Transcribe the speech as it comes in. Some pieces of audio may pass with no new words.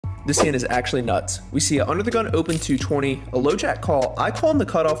This hand is actually nuts. We see a under the gun open 220, a low jack call. I call in the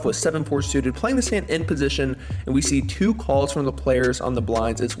cutoff with 7-4 suited, playing this hand in position, and we see 2 calls from the players on the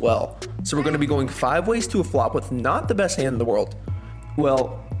blinds as well. So we're going to be going 5 ways to a flop with not the best hand in the world.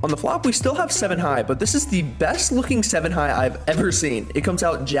 Well, on the flop we still have 7 high, but this is the best looking 7 high I've ever seen. It comes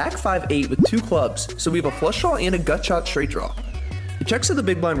out jack 5-8 with 2 clubs, so we have a flush draw and a gut shot straight draw. He checks to the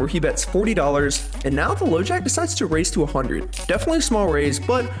big blind where he bets $40, and now the low jack decides to raise to 100. Definitely a small raise,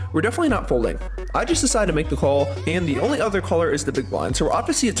 but we're definitely not folding. I just decide to make the call, and the only other caller is the big blind, so we're off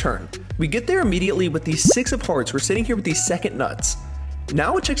to see a turn. We get there immediately with the 6 of hearts. We're sitting here with the second nuts.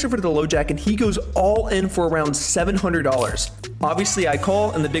 Now it checks over to the low jack, and he goes all in for around $700. Obviously I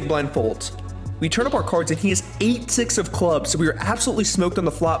call, and the big blind folds. We turn up our cards, and he has 8-6 of clubs, so we are absolutely smoked on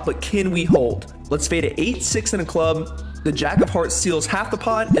the flop, but can we hold? Let's fade at 8-6 and a club. The jack of hearts seals half the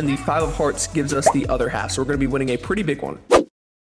pot, and the 5 of hearts gives us the other half, so we're going to be winning a pretty big one.